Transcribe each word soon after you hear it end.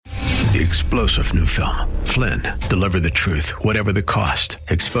The explosive new film, Flynn, deliver the truth, whatever the cost,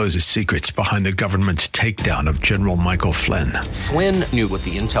 exposes secrets behind the government's takedown of General Michael Flynn. Flynn knew what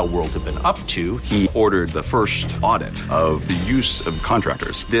the intel world had been up to. He ordered the first audit of the use of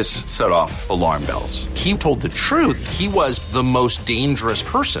contractors. This set off alarm bells. He told the truth. He was the most dangerous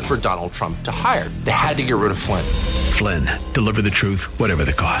person for Donald Trump to hire. They had to get rid of Flynn. Flynn, deliver the truth, whatever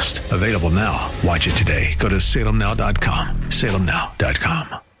the cost. Available now. Watch it today. Go to salemnow.com.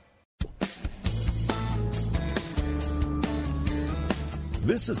 salemnow.com.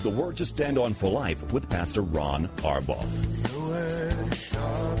 This is the Word to Stand On for Life with Pastor Ron Arbaugh. The word is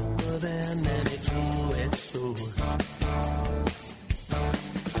sharper than any two-edged sword,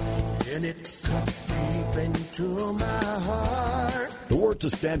 and it cuts deep into my heart. The Word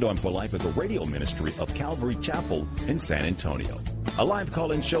to Stand On for Life is a radio ministry of Calvary Chapel in San Antonio. A live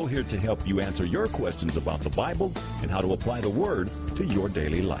call-in show here to help you answer your questions about the Bible and how to apply the Word to your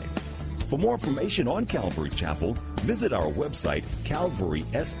daily life. For more information on Calvary Chapel, visit our website,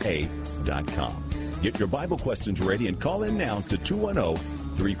 calvarysa.com. Get your Bible questions ready and call in now to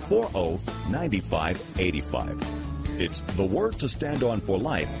 210-340-9585. It's The Word to Stand On for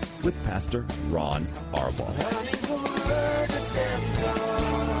Life with Pastor Ron Arbaugh.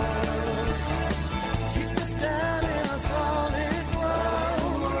 Keep us down in a solid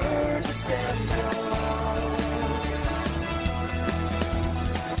ground. Word to stand on.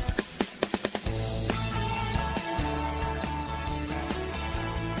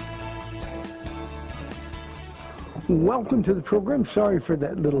 Welcome to the program. Sorry for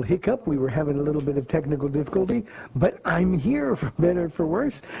that little hiccup. We were having a little bit of technical difficulty, but I'm here for better or for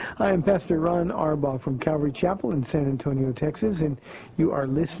worse. I am Pastor Ron Arbaugh from Calvary Chapel in San Antonio, Texas, and you are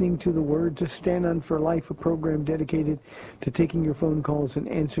listening to The Word to Stand On for Life, a program dedicated to taking your phone calls and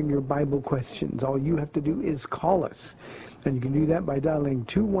answering your Bible questions. All you have to do is call us. And you can do that by dialing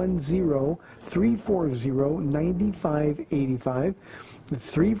 210-340-9585.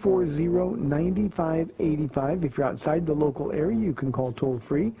 It's 340-9585. If you're outside the local area, you can call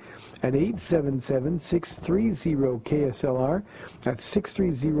toll-free at 877-630-KSLR. That's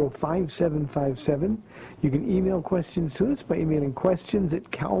 630-5757. You can email questions to us by emailing questions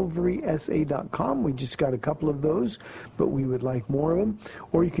at calvarysa.com. We just got a couple of those, but we would like more of them.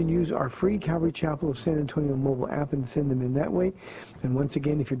 Or you can use our free Calvary Chapel of San Antonio mobile app and send them in that way. And once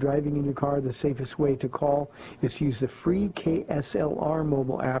again, if you're driving in your car, the safest way to call is to use the free KSLR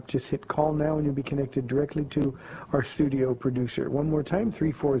mobile app. Just hit call now and you'll be connected directly to our studio producer. One more time,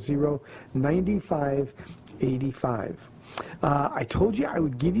 340-9585. I told you I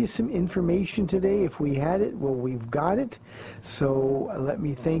would give you some information today if we had it. Well, we've got it. So let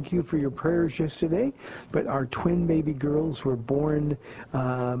me thank you for your prayers yesterday. But our twin baby girls were born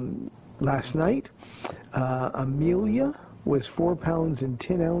last night. Amelia was 4 pounds and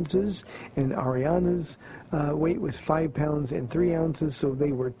 10 ounces, and Ariana's weight was 5 pounds and 3 ounces, so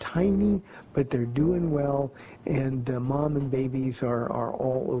they were tiny, but they're doing well, and mom and babies are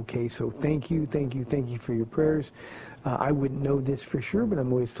all okay. So thank you for your prayers. I wouldn't know this for sure, but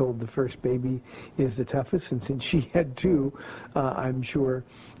I'm always told the first baby is the toughest, and since she had two, I'm sure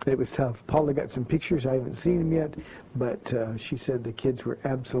it was tough. Paula got some pictures. I haven't seen them yet, but she said the kids were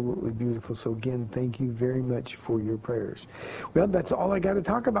absolutely beautiful. So again, thank you very much for your prayers. Well, that's all I got to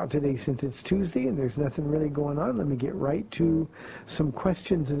talk about today since it's Tuesday and there's nothing really going on. Let me get right to some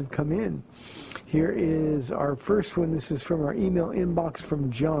questions that have come in. Here is our first one. This is from our email inbox from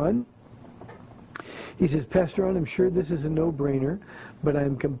John. He says, Pastor Ron, I'm sure this is a no-brainer, but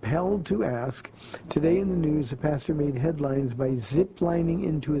I'm compelled to ask. Today in the news, a pastor made headlines by zip-lining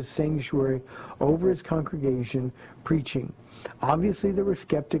into his sanctuary over his congregation preaching. Obviously, there were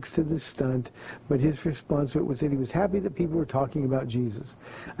skeptics to this stunt, but his response to it was that he was happy that people were talking about Jesus.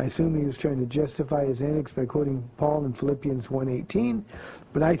 I assume he was trying to justify his antics by quoting Paul in Philippians 1:18,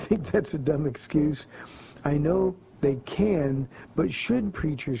 but I think that's a dumb excuse. I know they can, but should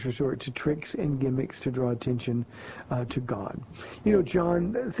preachers resort to tricks and gimmicks to draw attention to God? You know,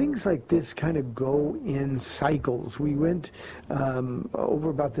 John, things like this kind of go in cycles. We went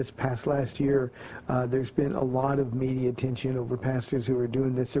over about this past last year. There's been a lot of media attention over pastors who are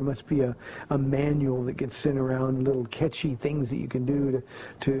doing this. There must be a manual that gets sent around, little catchy things that you can do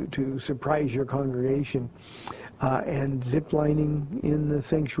to surprise your congregation. And ziplining in the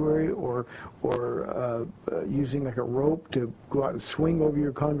sanctuary or using like a rope to go out and swing over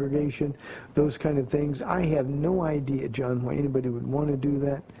your congregation, those kind of things. I have no idea, John, why anybody would want to do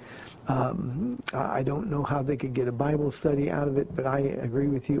that. I don't know how they could get a Bible study out of it, but I agree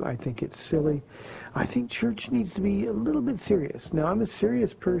with you. I think it's silly. I think church needs to be a little bit serious. Now, I'm a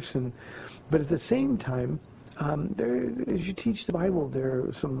serious person, but at the same time, As you teach the Bible, there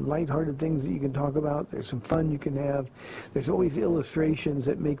are some lighthearted things that you can talk about. There's some fun you can have. There's always illustrations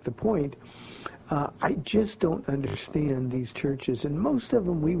that make the point. I just don't understand these churches, and most of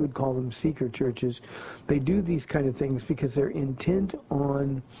them we would call them seeker churches. They do these kind of things because they're intent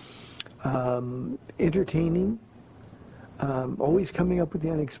on entertaining, always coming up with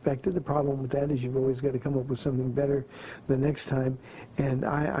the unexpected. The problem with that is you've always got to come up with something better the next time, and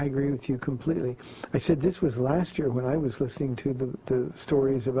I agree with you completely. I said this was last year when I was listening to the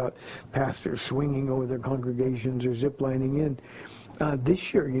stories about pastors swinging over their congregations or ziplining in.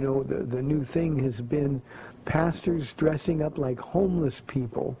 This year, the new thing has been pastors dressing up like homeless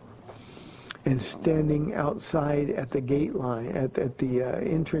people and standing outside at the gate line, at the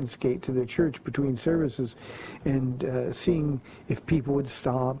entrance gate to the church between services, and seeing if people would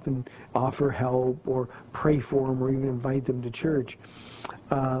stop and offer help or pray for them or even invite them to church.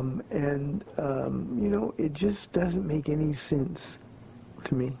 It just doesn't make any sense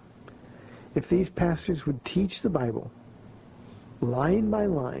to me. If these pastors would teach the Bible line by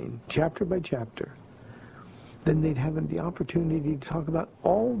line, chapter by chapter, then they'd have the opportunity to talk about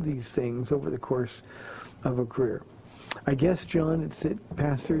all these things over the course of a career. I guess, John, it's that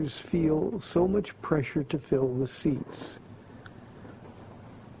pastors feel so much pressure to fill the seats.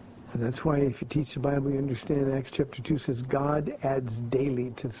 And that's why if you teach the Bible, you understand Acts chapter 2 says God adds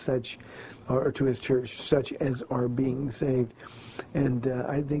daily to such, or to his church, such as are being saved. And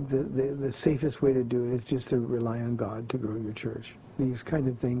I think the safest way to do it is just to rely on God to grow your church. These kind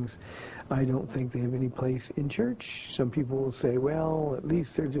of things, I don't think they have any place in church. Some people will say, well, at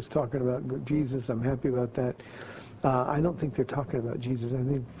least they're just talking about Jesus. I'm happy about that. I don't think they're talking about Jesus. I think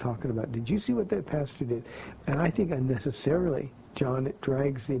they're talking about, did you see what that pastor did? And I think unnecessarily, John, it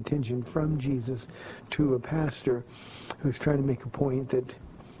drags the attention from Jesus to a pastor who's trying to make a point that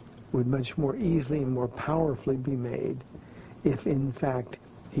would much more easily and more powerfully be made if, in fact,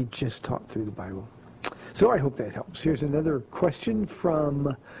 he just taught through the Bible. So I hope that helps. Here's another question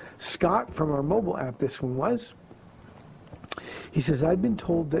from Scott from our mobile app. This one was. He says, I've been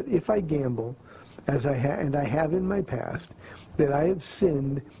told that if I gamble, as I have in my past, that I have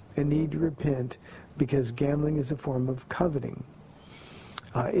sinned and need to repent because gambling is a form of coveting.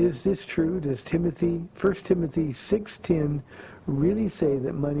 Is this true? Does 1 Timothy 6:10 really say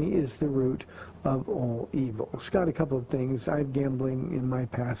that money is the root of all evil? Scott, a couple of things. I have gambling in my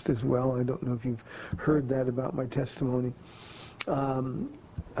past as well. I don't know if you've heard that about my testimony. When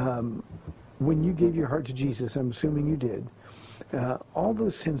you gave your heart to Jesus, I'm assuming you did, all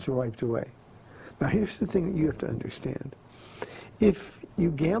those sins were wiped away. Now here's the thing that you have to understand. If you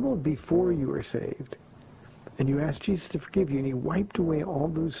gambled before you were saved, and you asked Jesus to forgive you, and he wiped away all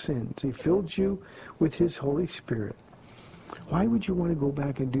those sins, he filled you with his Holy Spirit, why would you want to go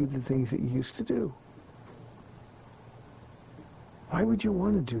back and do the things that you used to do? Why would you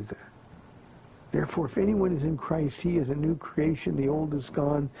want to do that? Therefore, if anyone is in Christ, he is a new creation. The old is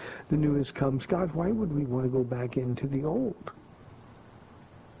gone, the new has come. God, why would we want to go back into the old?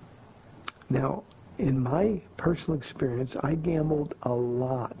 Now, in my personal experience, I gambled a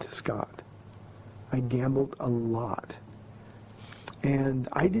lot, Scott. I gambled a lot. And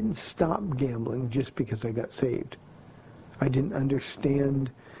I didn't stop gambling just because I got saved. I didn't understand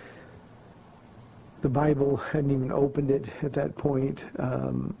the Bible, hadn't even opened it at that point.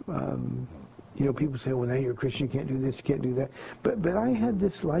 People say, well, now you're a Christian, you can't do this, you can't do that. But I had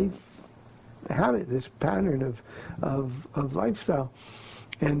this life habit, this pattern of lifestyle.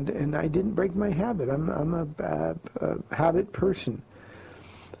 And I didn't break my habit. I'm a habit person.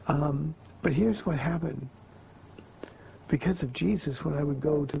 But here's what happened. Because of Jesus, when I would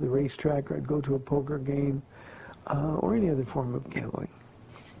go to the racetrack or I'd go to a poker game or any other form of gambling,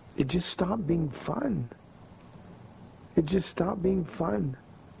 it just stopped being fun. It just stopped being fun.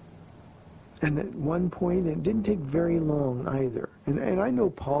 And at one point, it didn't take very long either. And I know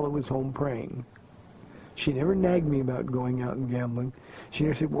Paula was home praying. She never nagged me about going out and gambling. She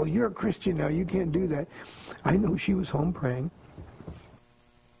never said, well, you're a Christian now, you can't do that. I know she was home praying.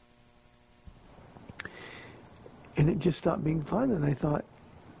 And it just stopped being fun. And I thought,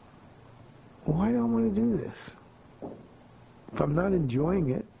 why do I want to do this? If I'm not enjoying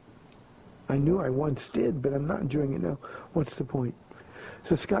it, I knew I once did, but I'm not enjoying it now. What's the point?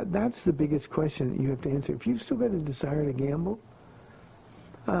 So, Scott, that's the biggest question that you have to answer. If you've still got a desire to gamble,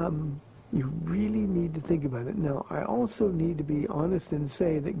 you really need to think about it. Now, I also need to be honest and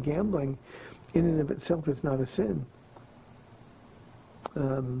say that gambling in and of itself is not a sin.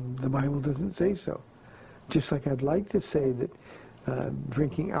 The Bible doesn't say so. Just like I'd like to say that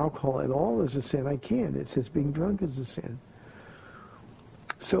drinking alcohol at all is a sin, I can. It says being drunk is a sin.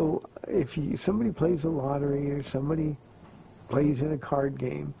 So if somebody plays a lottery or somebody plays in a card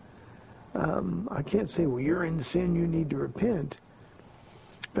game, I can't say, well, you're in sin, you need to repent.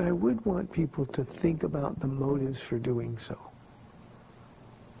 But I would want people to think about the motives for doing so.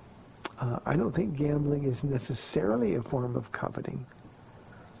 I don't think gambling is necessarily a form of coveting.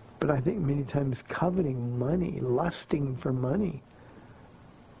 But I think many times coveting money, lusting for money,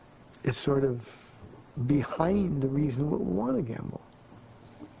 is sort of behind the reason we want to gamble.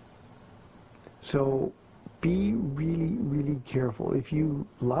 So be really, really careful. If you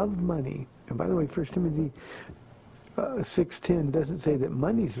love money, and by the way, 1 Timothy 6:10 doesn't say that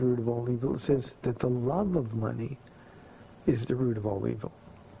money is the root of all evil. It says that the love of money is the root of all evil.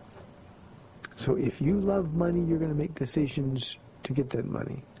 So if you love money, you're going to make decisions to get that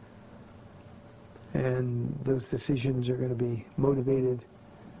money. And those decisions are going to be motivated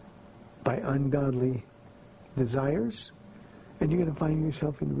by ungodly desires, and you're going to find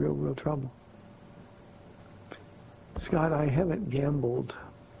yourself in real, real trouble. Scott, I haven't gambled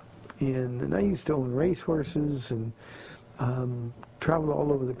and I used to own racehorses and traveled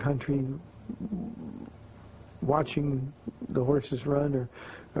all over the country watching the horses run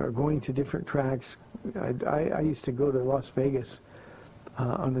or going to different tracks. I used to go to Las Vegas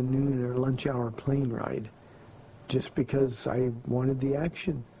on a noon or lunch hour plane ride just because I wanted the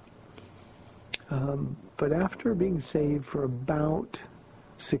action. But after being saved for about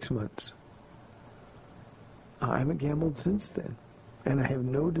 6 months, I haven't gambled since then. And I have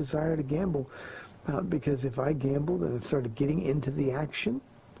no desire to gamble because if I gambled and I started getting into the action,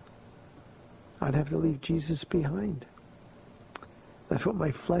 I'd have to leave Jesus behind. That's what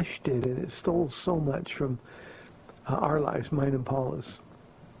my flesh did, and it stole so much from our lives, mine and Paula's.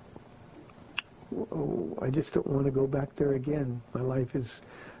 I just don't want to go back there again. My life is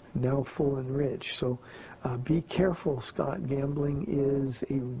now full and rich. So be careful, Scott. Gambling is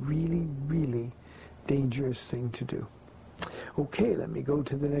a really, really dangerous thing to do. Okay, let me go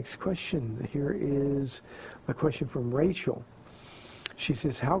to the next question. Here is a question from Rachel. She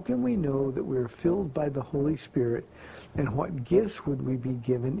says, how can we know that we're filled by the Holy Spirit, and what gifts would we be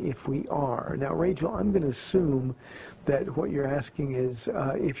given if we are? Now, Rachel, I'm going to assume that what you're asking is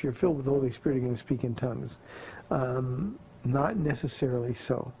if you're filled with the Holy Spirit, you're going to speak in tongues. Not necessarily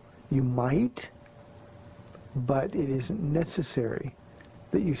so. You might, but it isn't necessary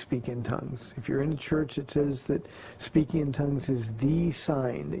that you speak in tongues. If you're in a church that says that speaking in tongues is the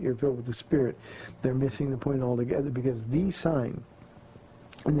sign that you're filled with the Spirit, they're missing the point altogether, because the sign,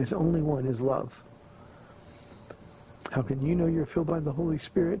 and there's only one, is love. How can you know you're filled by the Holy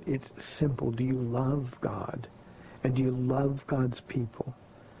Spirit? It's simple. Do you love God? And do you love God's people?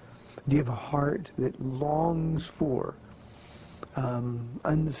 Do you have a heart that longs for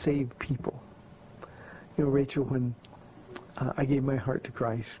unsaved people? You know, Rachel, when I gave my heart to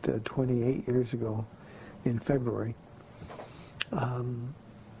Christ 28 years ago in February,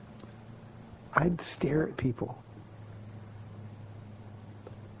 I'd stare at people.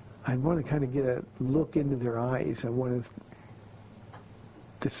 I want to kind of get a look into their eyes. I want to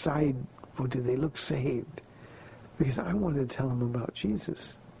decide, well, do they look saved? Because I wanted to tell them about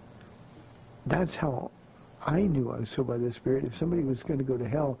Jesus. That's how I knew I was filled by the Spirit. If somebody was going to go to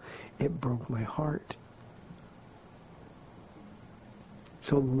hell, it broke my heart.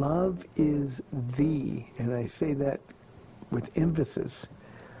 So love is the, and I say that with emphasis,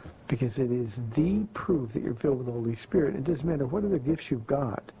 because it is the proof that you're filled with the Holy Spirit. It doesn't matter what other gifts you've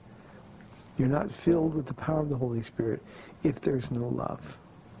got. You're not filled with the power of the Holy Spirit if there's no love.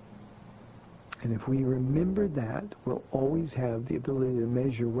 And if we remember that, we'll always have the ability to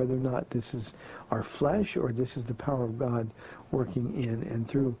measure whether or not this is our flesh or this is the power of God working in and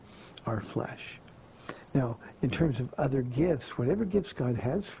through our flesh. Now, in terms of other gifts, whatever gifts God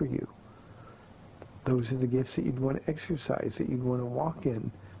has for you, those are the gifts that you'd want to exercise, that you'd want to walk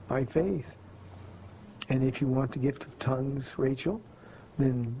in by faith. And if you want the gift of tongues, Rachel,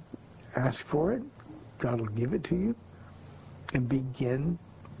 then ask for it. God will give it to you. And begin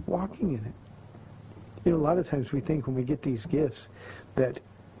walking in it. You know, a lot of times we think when we get these gifts that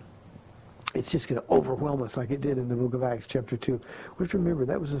it's just going to overwhelm us like it did in the book of Acts chapter 2. Which, remember,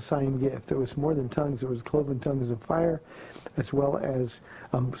 that was a sign gift. There was more than tongues. There was cloven tongues of fire, as well as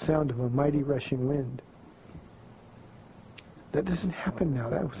sound of a mighty rushing wind. That doesn't happen now.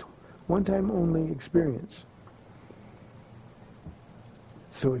 That was one-time only experience.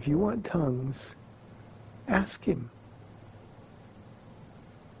 So if you want tongues, ask him.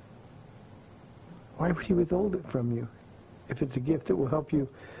 Why would he withhold it from you if it's a gift that will help you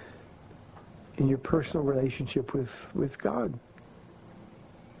in your personal relationship with God?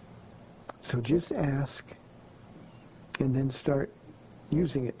 So just ask and then start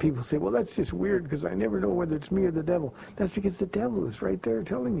using it. People say, well, that's just weird because I never know whether it's me or the devil. That's because the devil is right there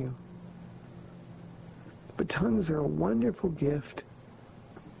telling you. But tongues are a wonderful gift.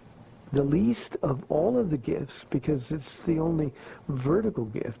 The least of all of the gifts, because it's the only vertical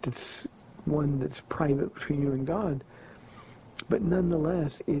gift. It's one that's private between you and God. But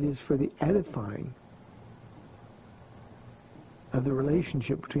nonetheless, it is for the edifying of the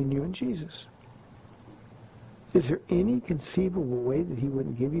relationship between you and Jesus. Is there any conceivable way that he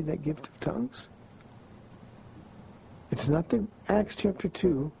wouldn't give you that gift of tongues? It's not the Acts chapter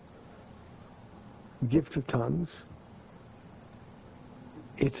 2 gift of tongues.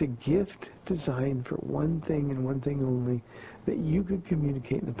 It's a gift designed for one thing and one thing only, that you could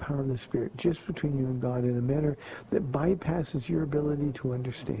communicate in the power of the Spirit just between you and God in a manner that bypasses your ability to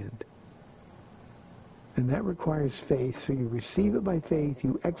understand. And that requires faith. So you receive it by faith,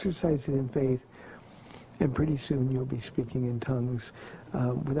 you exercise it in faith, and pretty soon you'll be speaking in tongues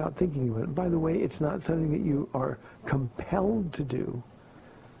without thinking about it. By the way, it's not something that you are compelled to do.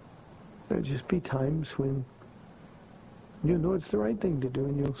 There'll just be times when you'll know it's the right thing to do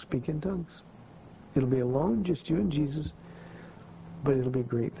and you'll speak in tongues. It'll be alone, just you and Jesus, but it'll be a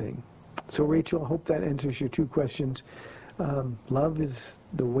great thing. So Rachel, I hope that answers your two questions. Love is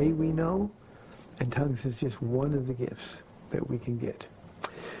the way we know, and tongues is just one of the gifts that we can get.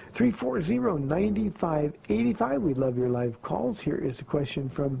 340-9585. We love your live calls. Here is a question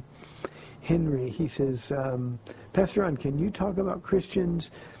from Henry. He says, Pastor Ron, can you talk about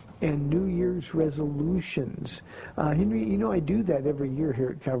Christians and New Year's resolutions? Henry, you know I do that every year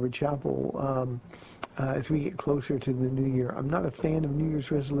here at Calvary Chapel as we get closer to the new year. I'm not a fan of New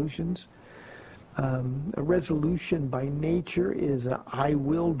Year's resolutions. A resolution by nature is a I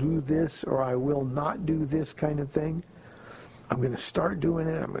will do this or I will not do this kind of thing. I'm going to start doing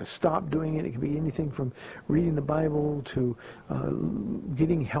it. I'm going to stop doing it. It can be anything from reading the Bible to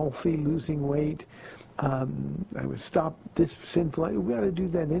getting healthy, losing weight. I would stop this sinful. We ought to do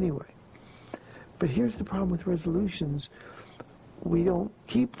that anyway. But here's the problem with resolutions. We don't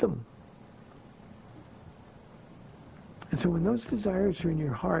keep them. And so when those desires are in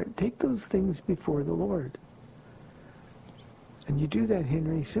your heart, take those things before the Lord. And you do that,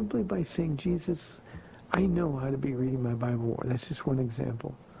 Henry, simply by saying, Jesus, I know how to be reading my Bible more. That's just one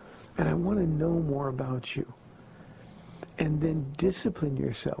example. And I want to know more about you. And then discipline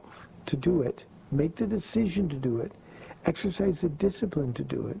yourself to do it. Make the decision to do it. Exercise the discipline to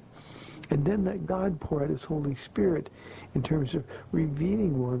do it. And then let God pour out his Holy Spirit in terms of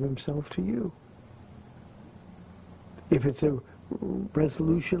revealing more of himself to you. If it's a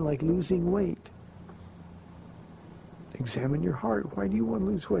resolution like losing weight, examine your heart. Why do you want to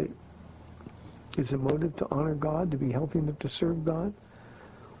lose weight? Is the motive to honor God, to be healthy enough to serve God?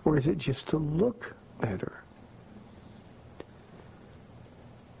 Or is it just to look better?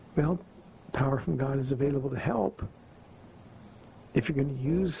 Well, power from God is available to help if you're going to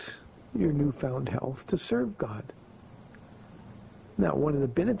use your newfound health to serve God. Now, one of the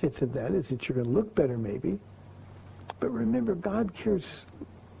benefits of that is that you're going to look better maybe. But remember, God cares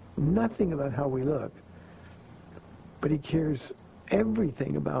nothing about how we look. But he cares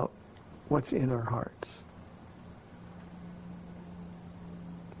everything about what's in our hearts.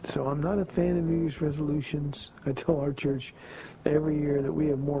 So I'm not a fan of New Year's resolutions. I tell our church every year that we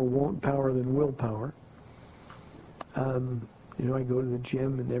have more won't power than willpower. I go to the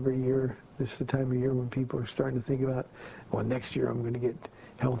gym, and every year, this is the time of year when people are starting to think about, well, next year I'm going to get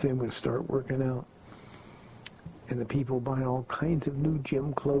healthy, I'm going to start working out. And the people buy all kinds of new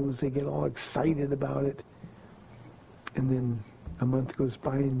gym clothes. They get all excited about it. And then a month goes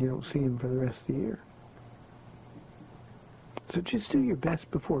by and you don't see them for the rest of the year. So just do your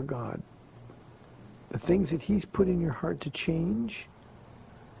best before God. The things that he's put in your heart to change,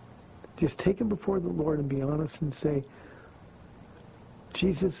 just take them before the Lord and be honest and say,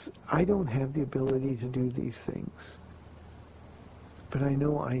 Jesus, I don't have the ability to do these things. But I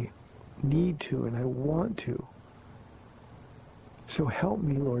know I need to and I want to. So help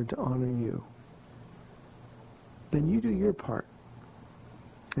me, Lord, to honor you. Then you do your part.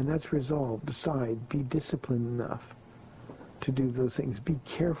 And that's resolve. Decide. Be disciplined enough to do those things. Be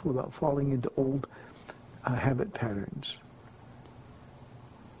careful about falling into old habit patterns.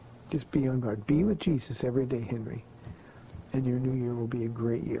 Just be on guard. Be with Jesus every day, Henry. And your new year will be a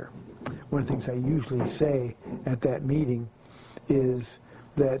great year. One of the things I usually say at that meeting is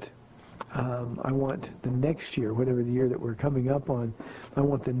that I want the next year, whatever the year that we're coming up on, I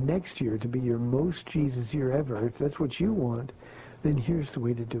want the next year to be your most Jesus year ever. If that's what you want, then here's the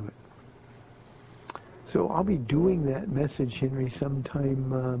way to do it. So I'll be doing that message, Henry,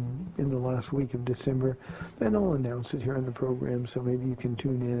 sometime in the last week of December, and I'll announce it here on the program, so maybe you can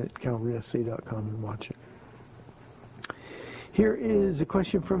tune in at calvarysa.com and watch it. Here is a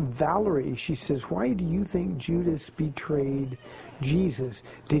question from Valerie. She says, why do you think Judas betrayed Jesus?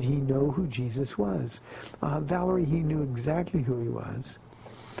 Did he know who Jesus was? Valerie, he knew exactly who he was.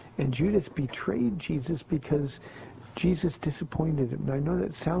 And Judas betrayed Jesus because Jesus disappointed him. Now, I know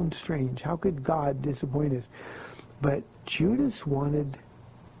that sounds strange. How could God disappoint us? But Judas wanted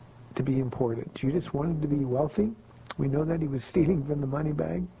to be important. Judas wanted to be wealthy. We know that he was stealing from the money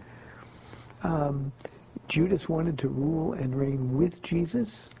bag. Judas wanted to rule and reign with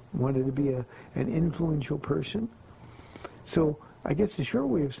Jesus, wanted to be an influential person. So I guess the short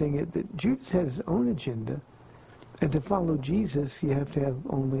way of saying it, that Judas had his own agenda, and to follow Jesus, you have to have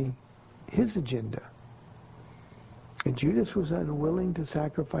only his agenda. And Judas was unwilling to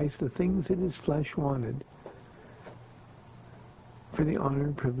sacrifice the things that his flesh wanted for the honor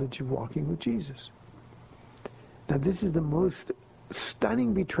and privilege of walking with Jesus. Now, this is the most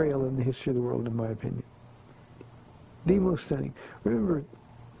stunning betrayal in the history of the world, in my opinion. The most stunning. Remember,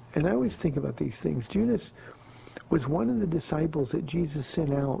 and I always think about these things, Judas was one of the disciples that Jesus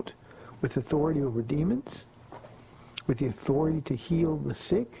sent out with authority over demons, with the authority to heal the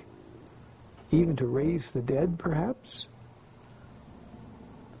sick, even to raise the dead, perhaps.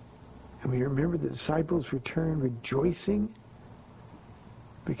 And we remember the disciples returned rejoicing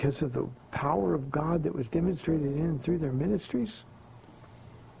because of the power of God that was demonstrated in and through their ministries.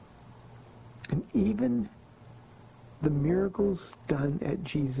 And even the miracles done at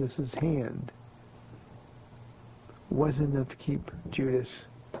Jesus' hand wasn't enough to keep Judas's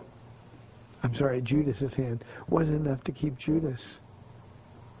hand, wasn't enough to keep Judas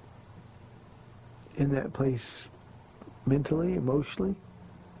in that place mentally, emotionally,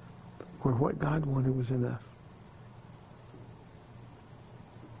 where what God wanted was enough.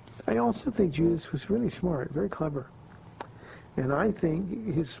 I also think Judas was really smart, very clever. And I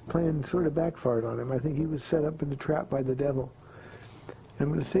think his plan sort of backfired on him. I think he was set up in a trap by the devil. And I'm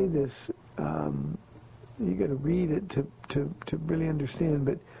going to say this, you got to read it to really understand,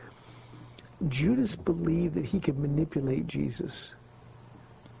 but Judas believed that he could manipulate Jesus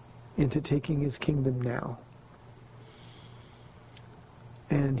into taking his kingdom now.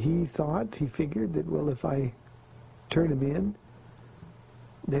 And he figured that, well, if I turn him in,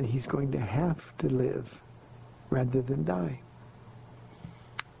 then he's going to have to live rather than die.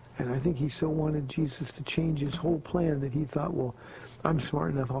 And I think he so wanted Jesus to change his whole plan that he thought, well, I'm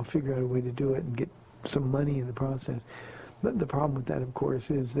smart enough, I'll figure out a way to do it and get some money in the process. But the problem with that, of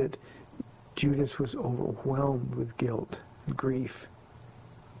course, is that Judas was overwhelmed with guilt and grief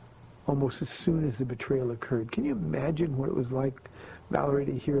almost as soon as the betrayal occurred. Can you imagine what it was like, Valerie,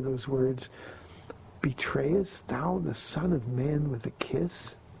 to hear those words? Betrayest thou the Son of Man with a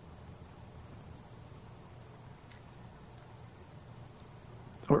kiss?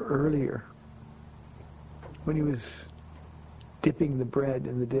 Or earlier, when he was dipping the bread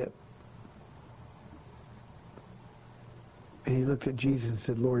in the dip. And he looked at Jesus and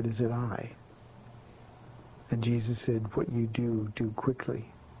said, Lord, is it I? And Jesus said, what you do, do quickly.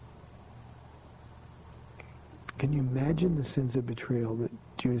 Can you imagine the sense of betrayal that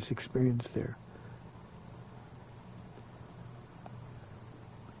Judas experienced there?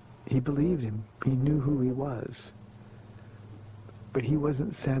 He believed him. He knew who he was. But he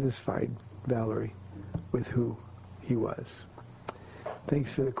wasn't satisfied, Valerie, with who he was.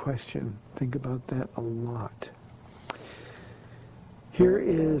 Thanks for the question. Think about that a lot. Here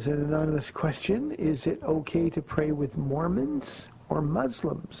is an anonymous question. Is it okay to pray with Mormons or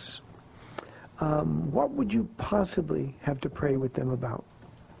Muslims? What would you possibly have to pray with them about?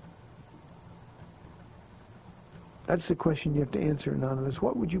 That's the question you have to answer, anonymous.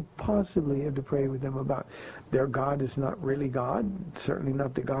 What would you possibly have to pray with them about? Their God is not really God, certainly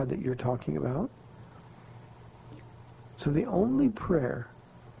not the God that you're talking about. So the only prayer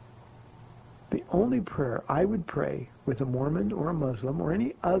I would pray with a Mormon or a Muslim or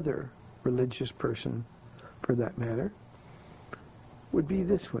any other religious person, for that matter, would be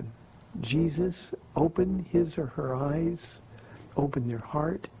this one. Jesus, open his or her eyes, open their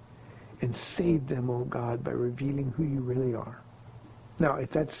heart, and save them, O God, by revealing who you really are. Now,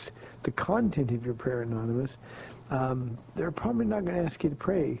 if that's the content of your prayer, anonymous, they're probably not going to ask you to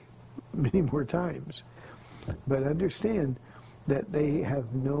pray many more times. But understand that they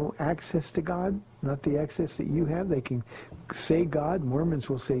have no access to God, not the access that you have. They can say God. Mormons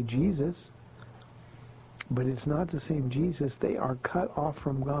will say Jesus. But it's not the same Jesus. They are cut off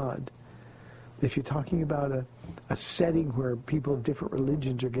from God If you're talking about a setting where people of different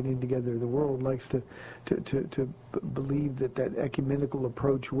religions are getting together, the world likes to believe that ecumenical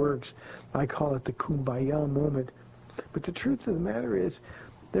approach works. I call it the kumbaya moment. But the truth of the matter is,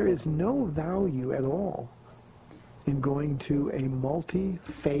 there is no value at all in going to a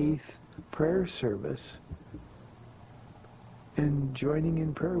multi-faith prayer service and joining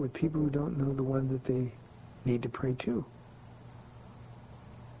in prayer with people who don't know the one that they need to pray to.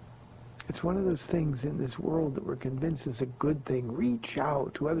 It's one of those things in this world that we're convinced is a good thing. Reach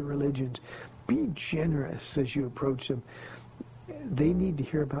out to other religions. Be generous as you approach them. They need to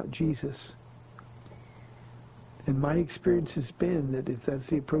hear about Jesus. And my experience has been that if that's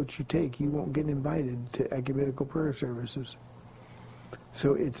the approach you take, you won't get invited to ecumenical prayer services.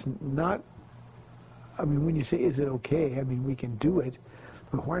 So it's not, I mean, when you say, is it okay? I mean, we can do it.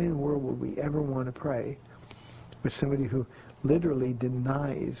 But why in the world would we ever want to pray with somebody who literally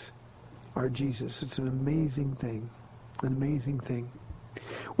denies our Jesus? It's an amazing thing. An amazing thing.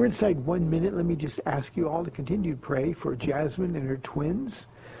 We're inside 1 minute. Let me just ask you all to continue to pray for Jasmine and her twins.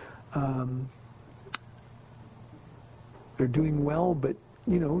 They're doing well, but,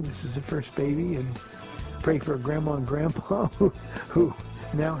 you know, this is the first baby, and pray for Grandma and Grandpa who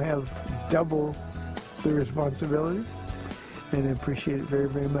now have double the responsibility, and I appreciate it very,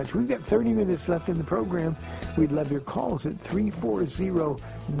 very much. We've got 30 minutes left in the program. We'd love your calls at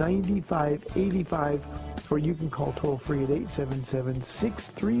 340-9585, or you can call toll-free at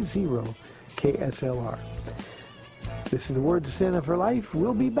 877-630-KSLR. This is the Word to Stand Up for Life.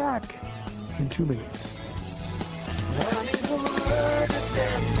 We'll be back in 2 minutes. I need the word to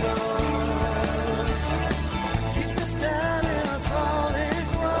stand on. Keep us down in a solid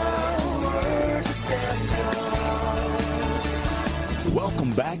ground. Word to stand on.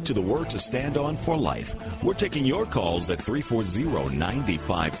 Welcome back to the Word to Stand On for Life. We're taking your calls at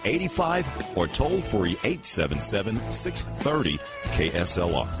 340-9585 or toll-free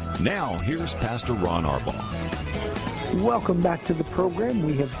 877-630-KSLR. Now, here's Pastor Ron Arbaugh. Welcome back to the program.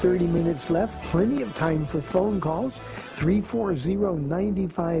 We have 30 minutes left. Plenty of time for phone calls.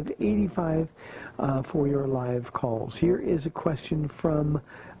 340-9585 for your live calls. Here is a question from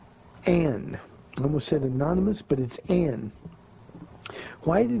Anne. I almost said anonymous, but it's Anne.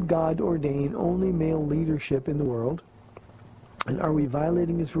 Why did God ordain only male leadership in the world? And are we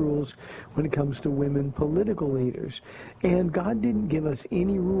violating his rules when it comes to women political leaders? And God didn't give us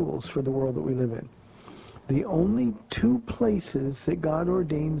any rules for the world that we live in. The only two places that God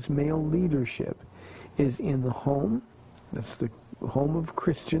ordains male leadership is in the home, that's the home of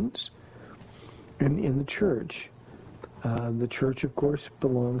Christians, and in the church. The church, of course,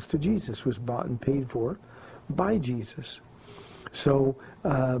 belongs to Jesus, was bought and paid for by Jesus. So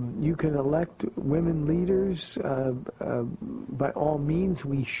you can elect women leaders by all means.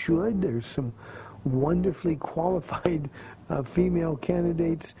 We should. There's some wonderfully qualified female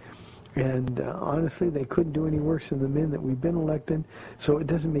candidates. And honestly, they couldn't do any worse than the men that we've been electing. So it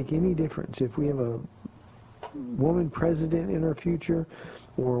doesn't make any difference if we have a woman president in our future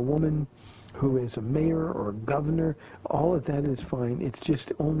or a woman who is a mayor or a governor. All of that is fine. It's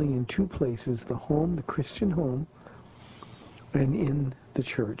just only in two places, the home, the Christian home, and in the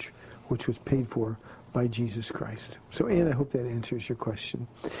church, which was paid for by Jesus Christ. So, Anne, I hope that answers your question.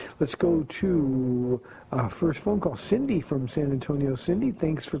 Let's go to first phone call. Cindy from San Antonio. Cindy,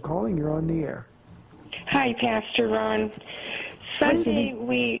 thanks for calling. You're on the air. Hi, Pastor Ron. Sunday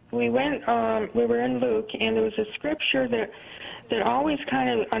we went we were in Luke, and there was a scripture that always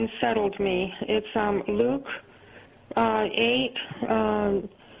kind of unsettled me. It's Luke 8.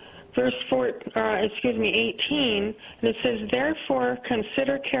 Verse 18, and it says, "Therefore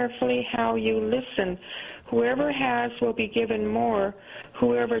consider carefully how you listen. Whoever has will be given more.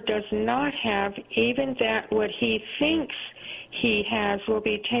 Whoever does not have, even that what he thinks he has will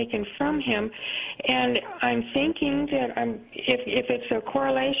be taken from him." And I'm thinking that if it's a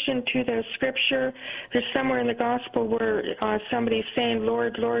correlation to the scripture, there's somewhere in the gospel where somebody's saying,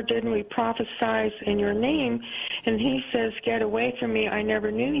 "Lord, Lord, didn't we prophesy in your name?" And he says, "Get away from me, I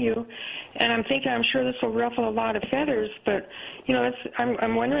never knew you." And I'm thinking, I'm sure this will ruffle a lot of feathers, but you know,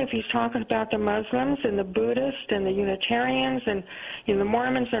 I'm wondering if he's talking about the Muslims and the Buddhists and the Unitarians and the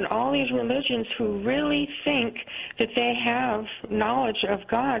Mormons and all these religions who really think that they have knowledge of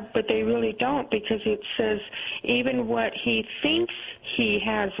God, but they really don't, because it says even what he thinks he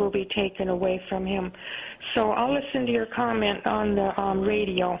has will be taken away from him. So I'll listen to your comment on the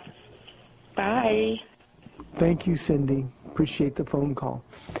radio. Bye. Thank you, Cindy. Appreciate the phone call.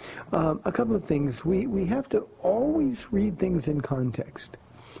 A couple of things. We have to always read things in context.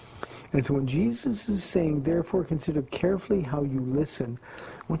 And so when Jesus is saying, therefore consider carefully how you listen,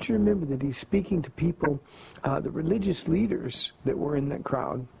 I want you to remember that he's speaking to people, the religious leaders that were in that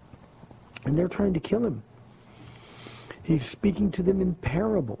crowd, and they're trying to kill him. He's speaking to them in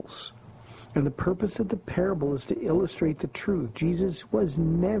parables. And the purpose of the parable is to illustrate the truth. Jesus was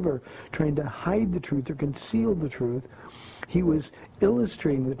never trying to hide the truth or conceal the truth. He was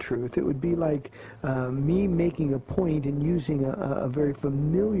illustrating the truth. It would be like me making a point and using a very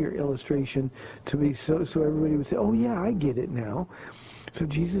familiar illustration to be so everybody would say, oh yeah, I get it now. So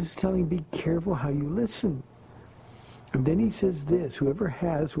Jesus is telling, be careful how you listen. And then he says this, whoever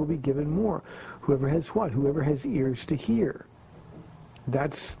has will be given more. Whoever has what? Whoever has ears to hear.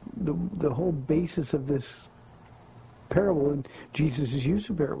 That's the whole basis of this parable and Jesus' use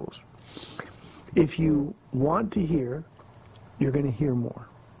of parables. If you want to hear, you're going to hear more.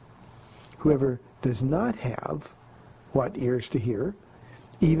 Whoever does not have what ears to hear,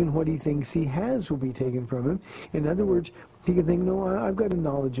 even what he thinks he has will be taken from him. In other words, he can think, no, I've got a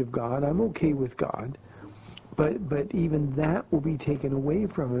knowledge of God. I'm okay with God. But even that will be taken away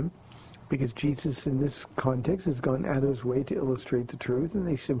from him, because Jesus in this context has gone out of his way to illustrate the truth, and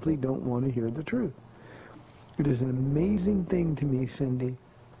they simply don't want to hear the truth. It is an amazing thing to me, Cindy,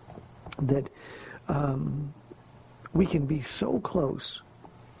 that we can be so close.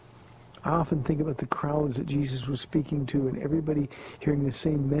 I often think about the crowds that Jesus was speaking to and everybody hearing the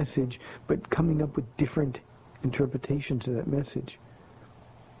same message, but coming up with different interpretations of that message.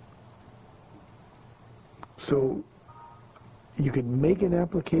 So you could make an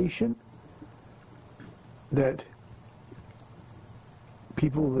application that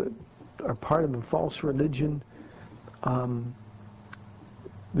people that are part of a false religion,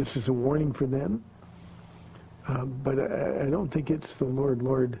 this is a warning for them. But I don't think it's the Lord,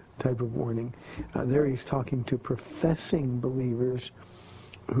 Lord type of warning. There he's talking to professing believers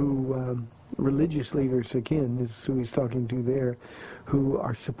who, religious leaders again, is who he's talking to there, who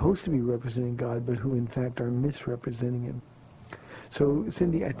are supposed to be representing God, but who in fact are misrepresenting him. So,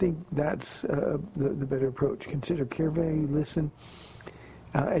 Cindy, I think that's the better approach. Consider carefully how you listen.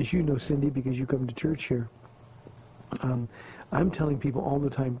 As you know, Cindy, because you come to church here, I'm telling people all the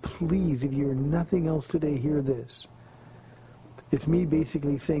time, please, if you hear nothing else today, hear this. It's me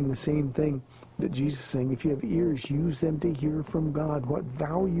basically saying the same thing that Jesus is saying. If you have ears, use them to hear from God. What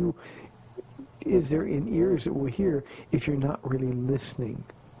value is there in ears that will hear if you're not really listening?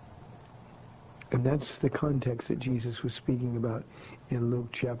 And that's the context that Jesus was speaking about in Luke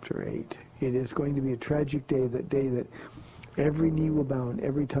chapter 8. It is going to be a tragic day that every knee will bow and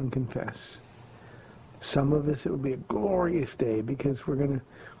every tongue confess. Some of us, it will be a glorious day because we're going to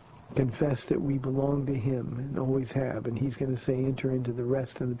confess that we belong to him and always have. And he's going to say, enter into the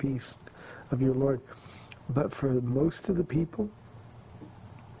rest and the peace of your Lord. But for most of the people,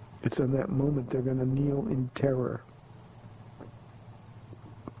 it's in that moment they're going to kneel in terror.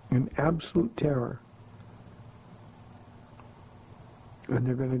 In absolute terror. And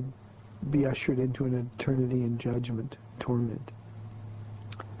they're going to be ushered into an eternity in judgment, torment.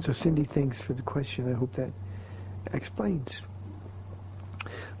 So Cindy, thanks for the question. I hope that explains.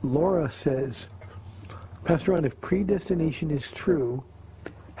 Laura says, Pastor Ron, if predestination is true,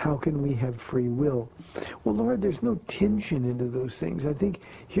 how can we have free will? Well, Laura, there's no tension into those things. I think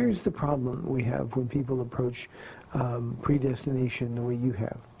here's the problem we have when people approach predestination the way you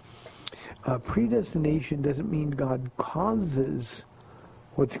have. Predestination doesn't mean God causes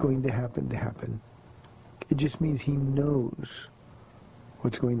what's going to happen. It just means he knows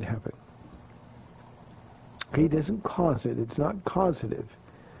what's going to happen. Okay, he doesn't cause it. It's not causative.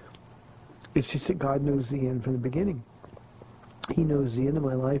 It's just that God knows the end from the beginning. He knows the end of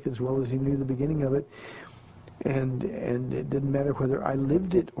my life as well as he knew the beginning of it. And it didn't matter whether I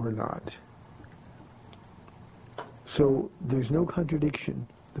lived it or not. So there's no contradiction.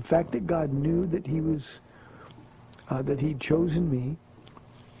 The fact that God knew that he was, that he'd chosen me,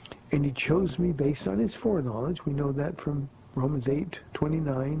 and he chose me based on his foreknowledge. We know that from Romans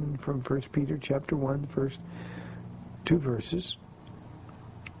 8:29, from 1 Peter chapter 1, the first two verses.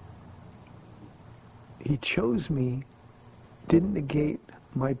 He chose me, didn't negate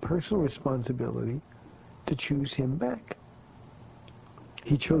my personal responsibility to choose him back.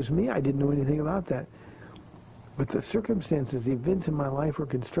 He chose me. I didn't know anything about that. But the circumstances, the events in my life were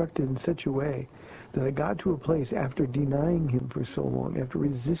constructed in such a way that I got to a place after denying him for so long, after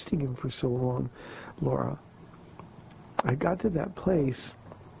resisting him for so long, Laura, I got to that place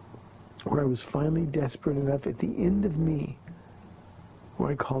where I was finally desperate enough at the end of me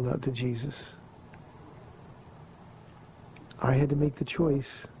where I called out to Jesus. I had to make the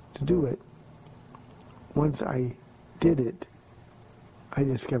choice to do it. Once I did it, I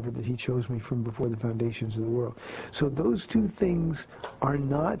discovered that he chose me from before the foundations of the world. So those two things are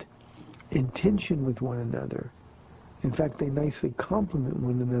not in tension with one another. In fact, they nicely complement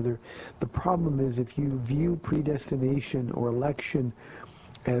one another. The problem is if you view predestination or election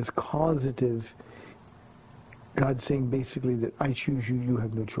as causative, God's saying basically that I choose you, you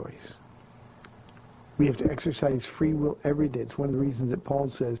have no choice. We have to exercise free will every day. It's one of the reasons that Paul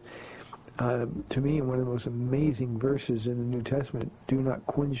says, to me, in one of the most amazing verses in the New Testament, do not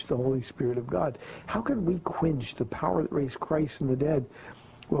quench the Holy Spirit of God. How can we quench the power that raised Christ from the dead?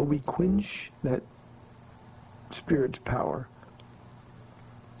 Well, we quench that Spirit's power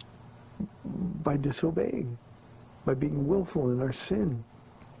by disobeying, by being willful in our sin,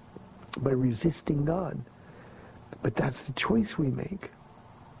 by resisting God. But that's the choice we make.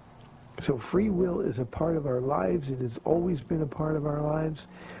 So free will is a part of our lives. It has always been a part of our lives.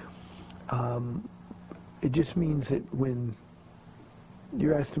 It just means that when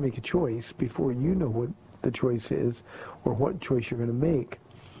you're asked to make a choice, before you know what the choice is or what choice you're going to make,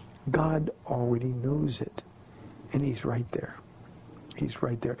 God already knows it. And he's right there. He's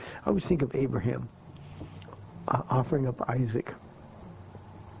right there. I always think of Abraham offering up Isaac.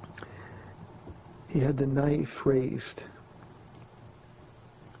 He had the knife raised.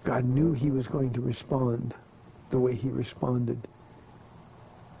 God knew he was going to respond the way he responded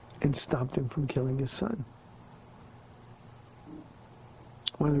and stopped him from killing his son.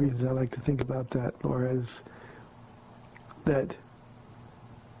 One of the reasons I like to think about that, Laura, is that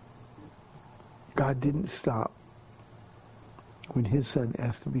God didn't stop when his son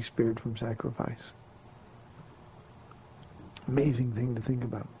asked to be spared from sacrifice. Amazing thing to think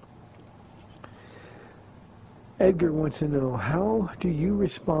about. Edgar wants to know, how do you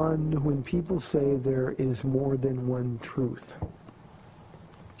respond when people say there is more than one truth?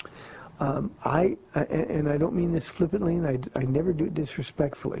 I don't mean this flippantly, and I never do it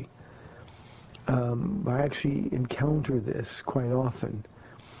disrespectfully. I actually encounter this quite often.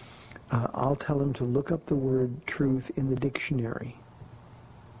 I'll tell them to look up the word truth in the dictionary.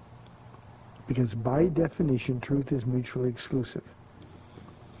 Because by definition, truth is mutually exclusive.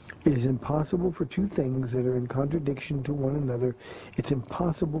 It is impossible for two things that are in contradiction to one another. It's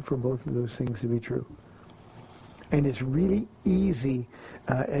impossible for both of those things to be true. And it's really easy,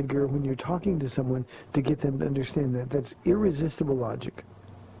 Edgar, when you're talking to someone, to get them to understand that. That's irresistible logic.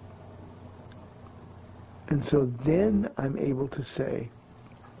 And so then I'm able to say,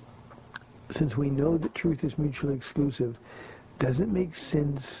 since we know that truth is mutually exclusive, does it make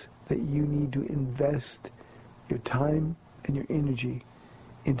sense that you need to invest your time and your energy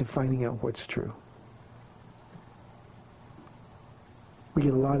into finding out what's true? We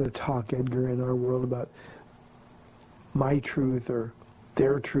get a lot of talk, Edgar, in our world about my truth or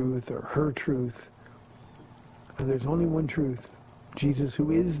their truth or her truth. And there's only one truth, Jesus,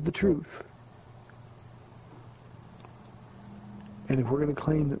 who is the truth. And if we're going to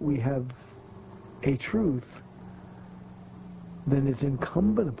claim that we have a truth, then it's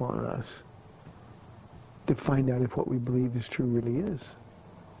incumbent upon us to find out if what we believe is true really is.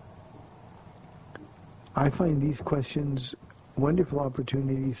 I find these questions wonderful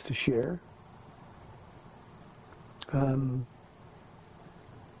opportunities to share.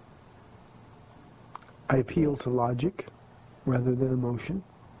 I appeal to logic rather than emotion.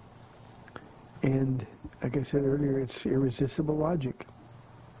 And like I said earlier, it's irresistible logic.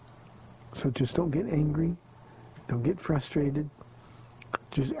 So just don't get angry. Don't get frustrated.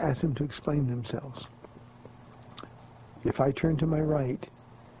 Just ask them to explain themselves. If I turn to my right,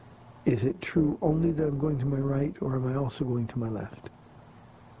 is it true only that I'm going to my right, or am I also going to my left?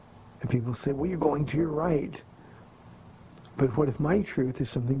 And people say, well, you're going to your right. But what if my truth is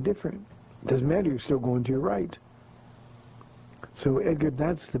something different? It doesn't matter, you're still going to your right. So, Edgar,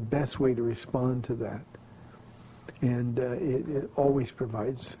 that's the best way to respond to that. And it always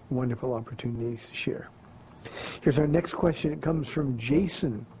provides wonderful opportunities to share. Here's our next question. It comes from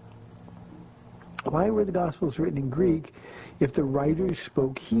Jason. Why were the Gospels written in Greek if the writers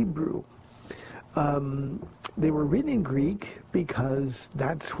spoke Hebrew? They were written in Greek because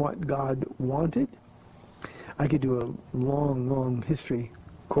that's what God wanted. I could do a long, long history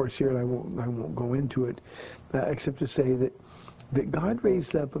course here, and I won't go into it, except to say that God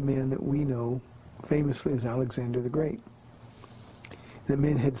raised up a man that we know famously as Alexander the Great. The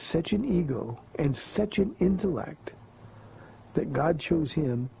man had such an ego and such an intellect that God chose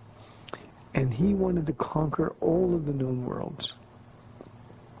him, and he wanted to conquer all of the known worlds.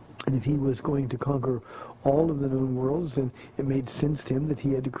 And if he was going to conquer all of the known worlds, then it made sense to him that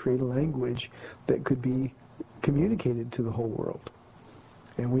he had to create a language that could be communicated to the whole world.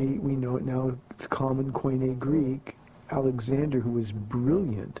 And we know it now, it's common Koine Greek, Alexander, who was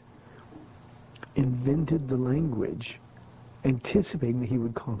brilliant, invented the language, anticipating that he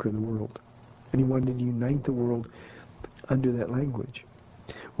would conquer the world. And he wanted to unite the world under that language.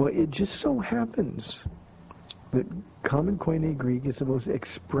 Well, it just so happens that Common Koine Greek is the most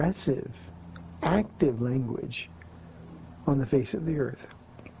expressive, active language on the face of the earth.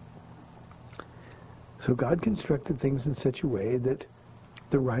 So God constructed things in such a way that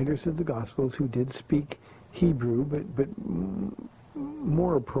the writers of the Gospels who did speak Hebrew, but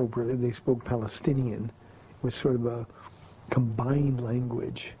more appropriately, they spoke Palestinian. It was sort of a combined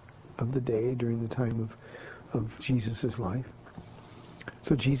language of the day during the time of Jesus' life.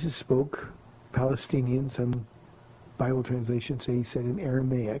 So Jesus spoke Palestinian. Some Bible translations say he said in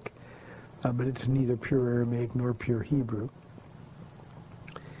Aramaic, but it's neither pure Aramaic nor pure Hebrew.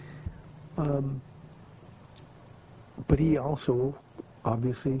 But he also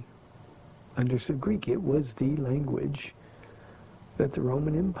obviously understood Greek. It was the language that the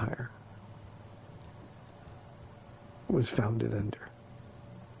Roman Empire was founded under.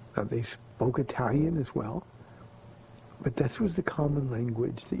 Now, they spoke Italian as well, but this was the common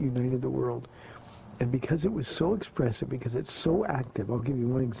language that united the world. And because it was so expressive, because it's so active, I'll give you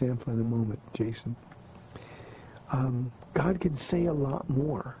one example in a moment, Jason. God can say a lot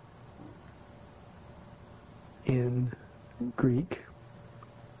more in Greek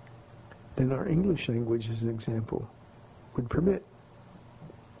than our English language, as an example, would permit.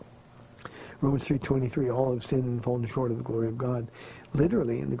 Romans 3:23, all have sinned and fallen short of the glory of God.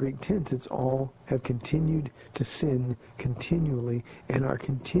 Literally, in the Greek tense, it's all have continued to sin continually and are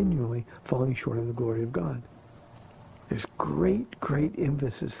continually falling short of the glory of God. There's great, great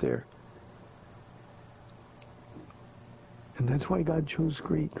emphasis there. And that's why God chose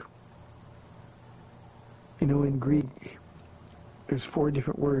Greek. You know, in Greek, there's 4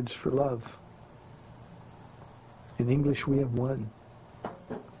 different words for love. In English, we have 1.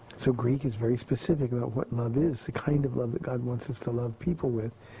 So Greek is very specific about what love is, the kind of love that God wants us to love people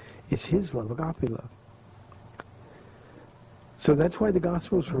with. It's his love, agape love. So that's why the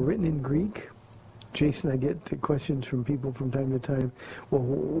Gospels were written in Greek. Jason, I get questions from people from time to time. Well,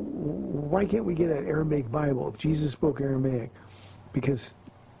 why can't we get an Aramaic Bible if Jesus spoke Aramaic? Because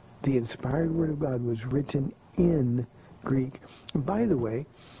the inspired Word of God was written in Greek. And by the way,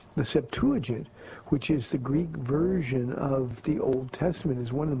 the Septuagint, which is the Greek version of the Old Testament,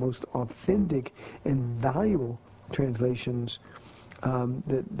 is one of the most authentic and valuable translations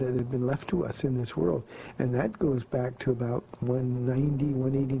that have been left to us in this world. And that goes back to about 190,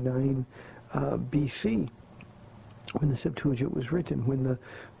 189 BC, when the Septuagint was written, when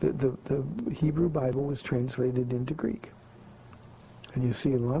the Hebrew Bible was translated into Greek. And you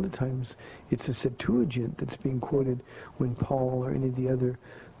see a lot of times it's the Septuagint that's being quoted when Paul or any of the other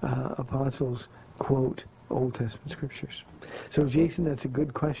apostles quote Old Testament scriptures. So, Jason, that's a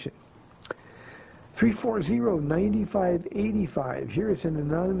good question. 340-9585. Here is an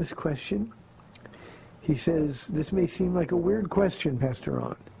anonymous question. He says, this may seem like a weird question, Pastor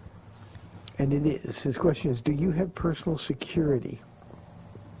Ron. And it is. His question is, do you have personal security?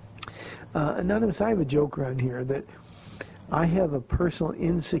 Anonymous, I have a joke around here that I have a personal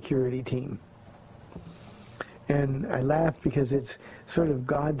insecurity team. And I laugh because it's sort of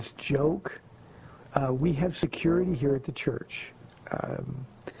God's joke. We have security here at the church.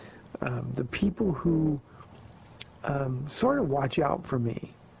 The people who sort of watch out for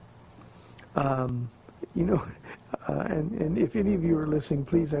me, and if any of you are listening,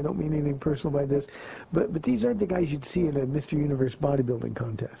 please, I don't mean anything personal by this, but these aren't the guys you'd see in a Mr. Universe bodybuilding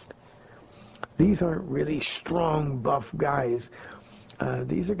contest. These aren't really strong, buff guys.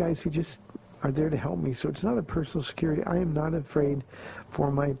 These are guys who just are there to help me. So it's not a personal security. I am not afraid for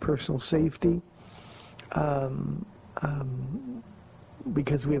my personal safety,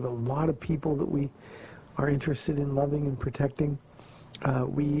 because we have a lot of people that we are interested in loving and protecting.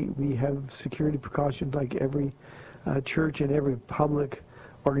 We have security precautions like every church and every public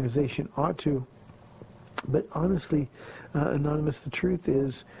organization ought to. But honestly, Anonymous, the truth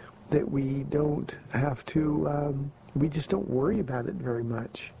is that we don't have to, we just don't worry about it very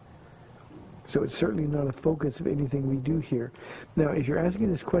much. So it's certainly not a focus of anything we do here. Now, if you're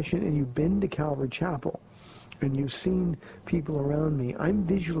asking this question and you've been to Calvary Chapel and you've seen people around me, I'm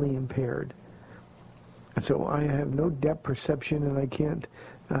visually impaired. And so I have no depth perception, and I can't,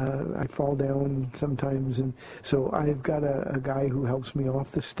 I fall down sometimes. And so I've got a guy who helps me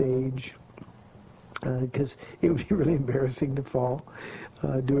off the stage, because it would be really embarrassing to fall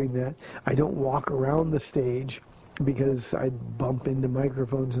doing that. I don't walk around the stage because I'd bump into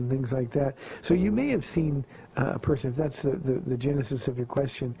microphones and things like that. So you may have seen a person, if that's the genesis of your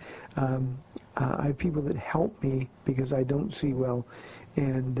question. I have people that help me because I don't see well,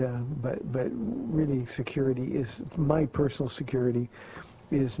 and but really my personal security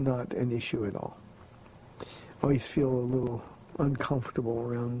is not an issue at all. I always feel a little uncomfortable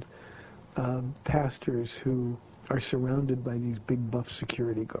around pastors who are surrounded by these big buff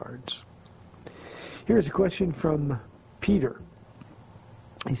security guards. Here's a question from Peter.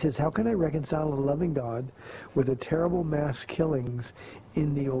 He says, how can I reconcile a loving God with the terrible mass killings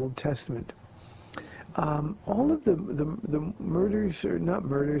in the Old Testament? All of the murders, or not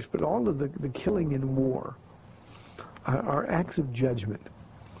murders, but all of the killing in war are acts of judgment.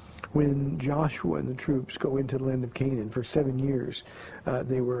 When Joshua and the troops go into the land of Canaan for 7 years,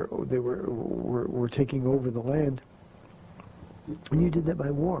 they were taking over the land, and you did that by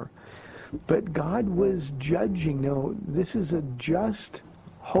war. But God was judging. Now, this is a just,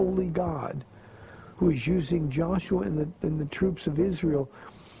 holy God who is using Joshua and the troops of Israel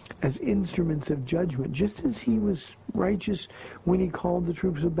as instruments of judgment, just as he was righteous when he called the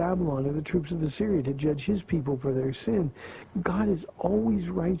troops of Babylon or the troops of Assyria to judge his people for their sin. God is always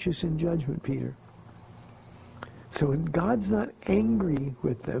righteous in judgment, Peter. So God's not angry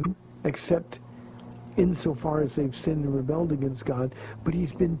with them, except insofar as they've sinned and rebelled against God, but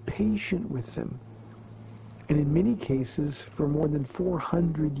he's been patient with them. And in many cases, for more than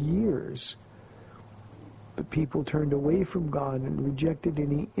 400 years, the people turned away from God and rejected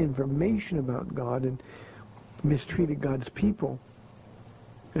any information about God and mistreated God's people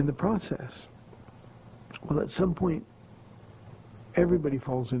in the process. Well, at some point, everybody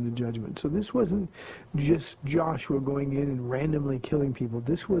falls into judgment. So this wasn't just Joshua going in and randomly killing people.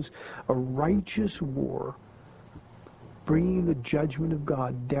 This was a righteous war, bringing the judgment of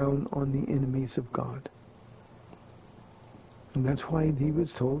God down on the enemies of God. And that's why he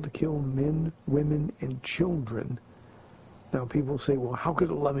was told to kill men, women, and children. Now people say, well, how could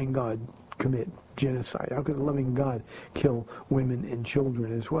a loving God commit genocide? How could a loving God kill women and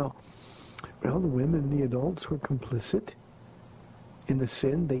children as well? Well, the women, the adults, were complicit in the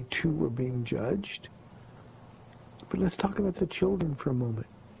sin. They too were being judged. But let's talk about the children for a moment.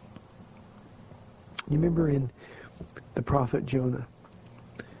 You remember in the prophet Jonah,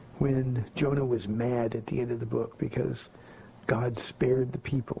 when Jonah was mad at the end of the book because God spared the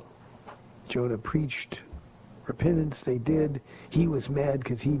people. Jonah preached repentance, they did. He was mad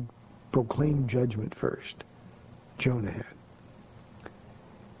because he proclaimed judgment first. Jonah had.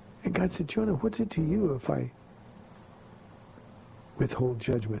 And God said, Jonah, what's it to you if I withhold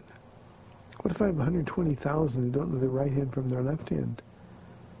judgment? What if I have 120,000 who don't know their right hand from their left hand?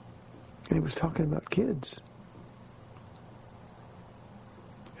 And he was talking about kids.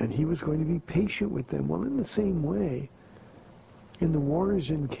 And he was going to be patient with them. Well, in the same way, in the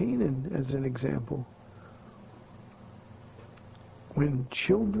wars in Canaan, as an example, when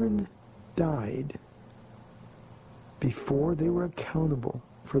children died before they were accountable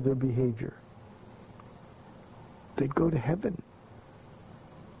for their behavior, they'd go to heaven.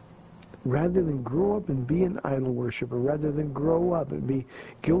 Rather than grow up and be an idol worshiper, rather than grow up and be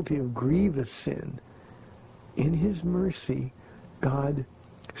guilty of grievous sin, in his mercy, God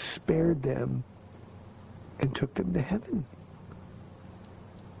spared them and took them to heaven.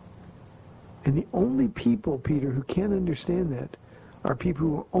 And the only people, Peter, who can't understand that are people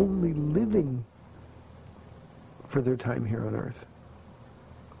who are only living for their time here on earth.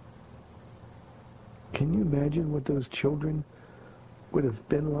 Can you imagine what those children would have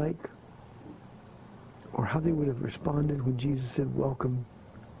been like? Or how they would have responded when Jesus said, welcome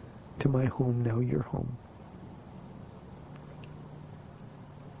to my home, now you're home.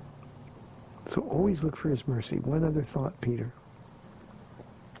 So always look for his mercy. One other thought, Peter.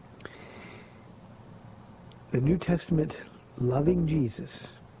 The New Testament loving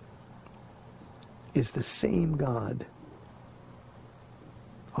Jesus is the same God.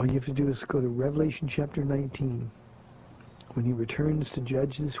 All you have to do is go to Revelation chapter 19, when he returns to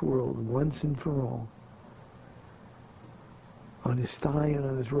judge this world once and for all. On his thigh and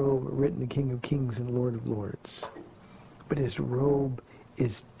on his robe are written the King of Kings and Lord of Lords. But his robe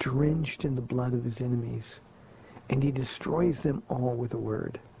is drenched in the blood of his enemies, and he destroys them all with a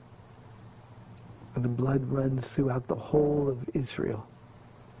word. And the blood runs throughout the whole of Israel.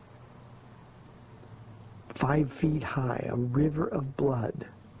 5 feet high, a river of blood.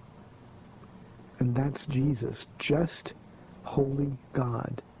 And that's Jesus, just holy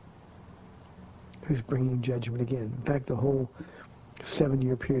God, who's bringing judgment again. In fact, the whole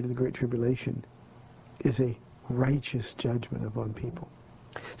 7-year period of the Great Tribulation is a righteous judgment upon people.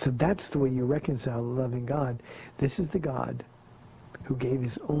 So that's the way you reconcile a loving God. This is the God who gave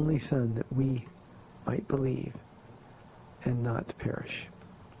his only Son that we might believe and not perish.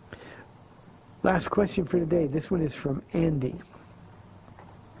 Last question for today. This one is from Andy.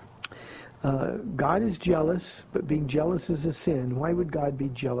 God is jealous, but being jealous is a sin. Why would God be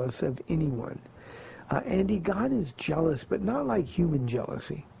jealous of anyone? Andy, God is jealous, but not like human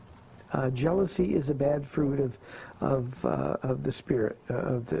jealousy. Jealousy is a bad fruit of the spirit,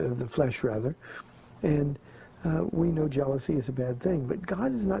 of the flesh rather, and we know jealousy is a bad thing. But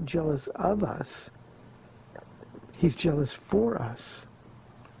God is not jealous of us; He's jealous for us.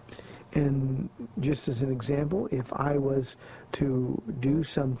 And just as an example, if I was to do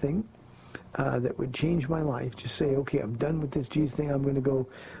something that would change my life, just say, okay, I'm done with this Jesus thing, I'm going to go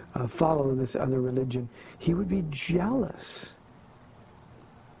follow this other religion, he would be jealous.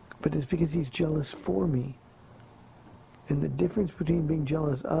 But it's because he's jealous for me. And the difference between being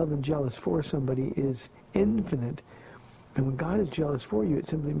jealous of and jealous for somebody is infinite. And when God is jealous for you, it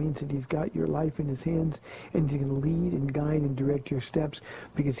simply means that he's got your life in his hands and he can lead and guide and direct your steps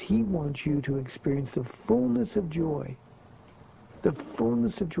because he wants you to experience the fullness of joy. The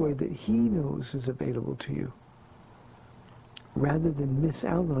fullness of joy that he knows is available to you, rather than miss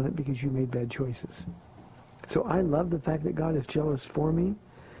out on it because you made bad choices. So I love the fact that God is jealous for me.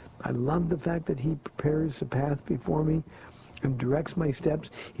 I love the fact that he prepares a path before me and directs my steps.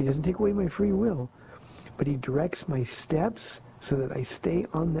 He doesn't take away my free will, but he directs my steps so that I stay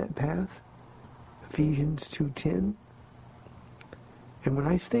on that path. Ephesians 2:10. And when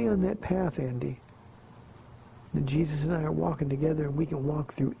I stay on that path, Andy, then Jesus and I are walking together and we can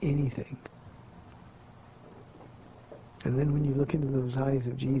walk through anything. And then when you look into those eyes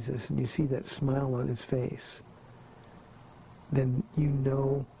of Jesus and you see that smile on his face, then you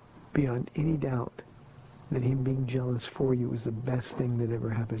know beyond any doubt that him being jealous for you was the best thing that ever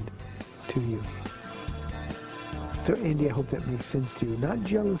happened to you. So Andy, I hope that makes sense to you. Not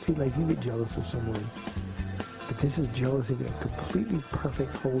jealousy like you get jealous of someone, but this is jealousy of a completely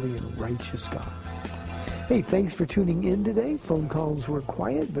perfect, holy, and righteous God. Hey, thanks for tuning in today. Phone calls were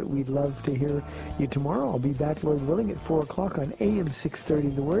quiet, but we'd love to hear you tomorrow. I'll be back, Lord willing, at 4 o'clock on AM 630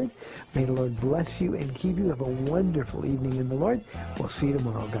 The Word. May the Lord bless you and keep you. Have a wonderful evening in the Lord. We'll see you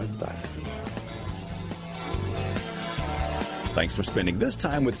tomorrow. God bless. Thanks for spending this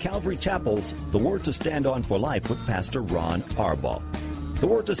time with Calvary Chapel's The Word to Stand On for Life with Pastor Ron Arbaugh. The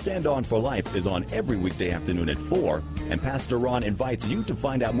Word to Stand On for Life is on every weekday afternoon at 4, and Pastor Ron invites you to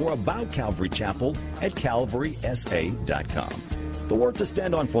find out more about Calvary Chapel at calvarysa.com. The Word to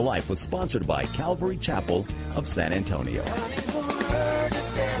Stand On for Life was sponsored by Calvary Chapel of San Antonio.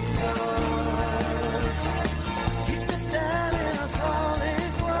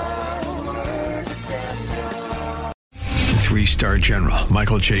 Three-star General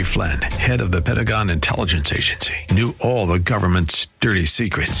Michael J. Flynn, head of the Pentagon Intelligence Agency, knew all the government's dirty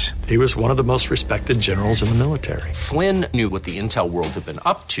secrets. He was one of the most respected generals in the military. Flynn knew what the intel world had been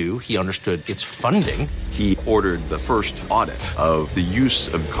up to. He understood its funding. He ordered the first audit of the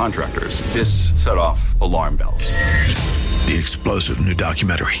use of contractors. This set off alarm bells. The explosive new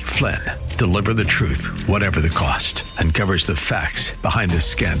documentary, Flynn, Deliver the Truth, Whatever the Cost, uncovers the facts behind this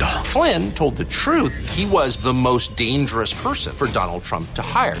scandal. Flynn told the truth. He was the most dangerous person for Donald Trump to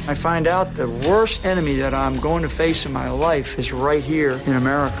hire. I find out the worst enemy that I'm going to face in my life is right here in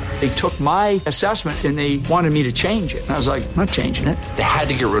America. They took my assessment and they wanted me to change it. And I was like, I'm not changing it. They had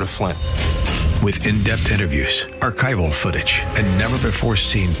to get rid of Flynn. With in-depth interviews, archival footage, and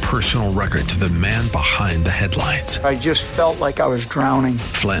never-before-seen personal records of the man behind the headlines. I just felt like I was drowning.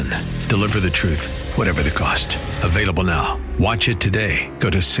 Flynn, Deliver the Truth, Whatever the Cost. Available now. Watch it today.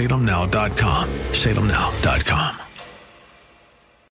 Go to salemnow.com. salemnow.com.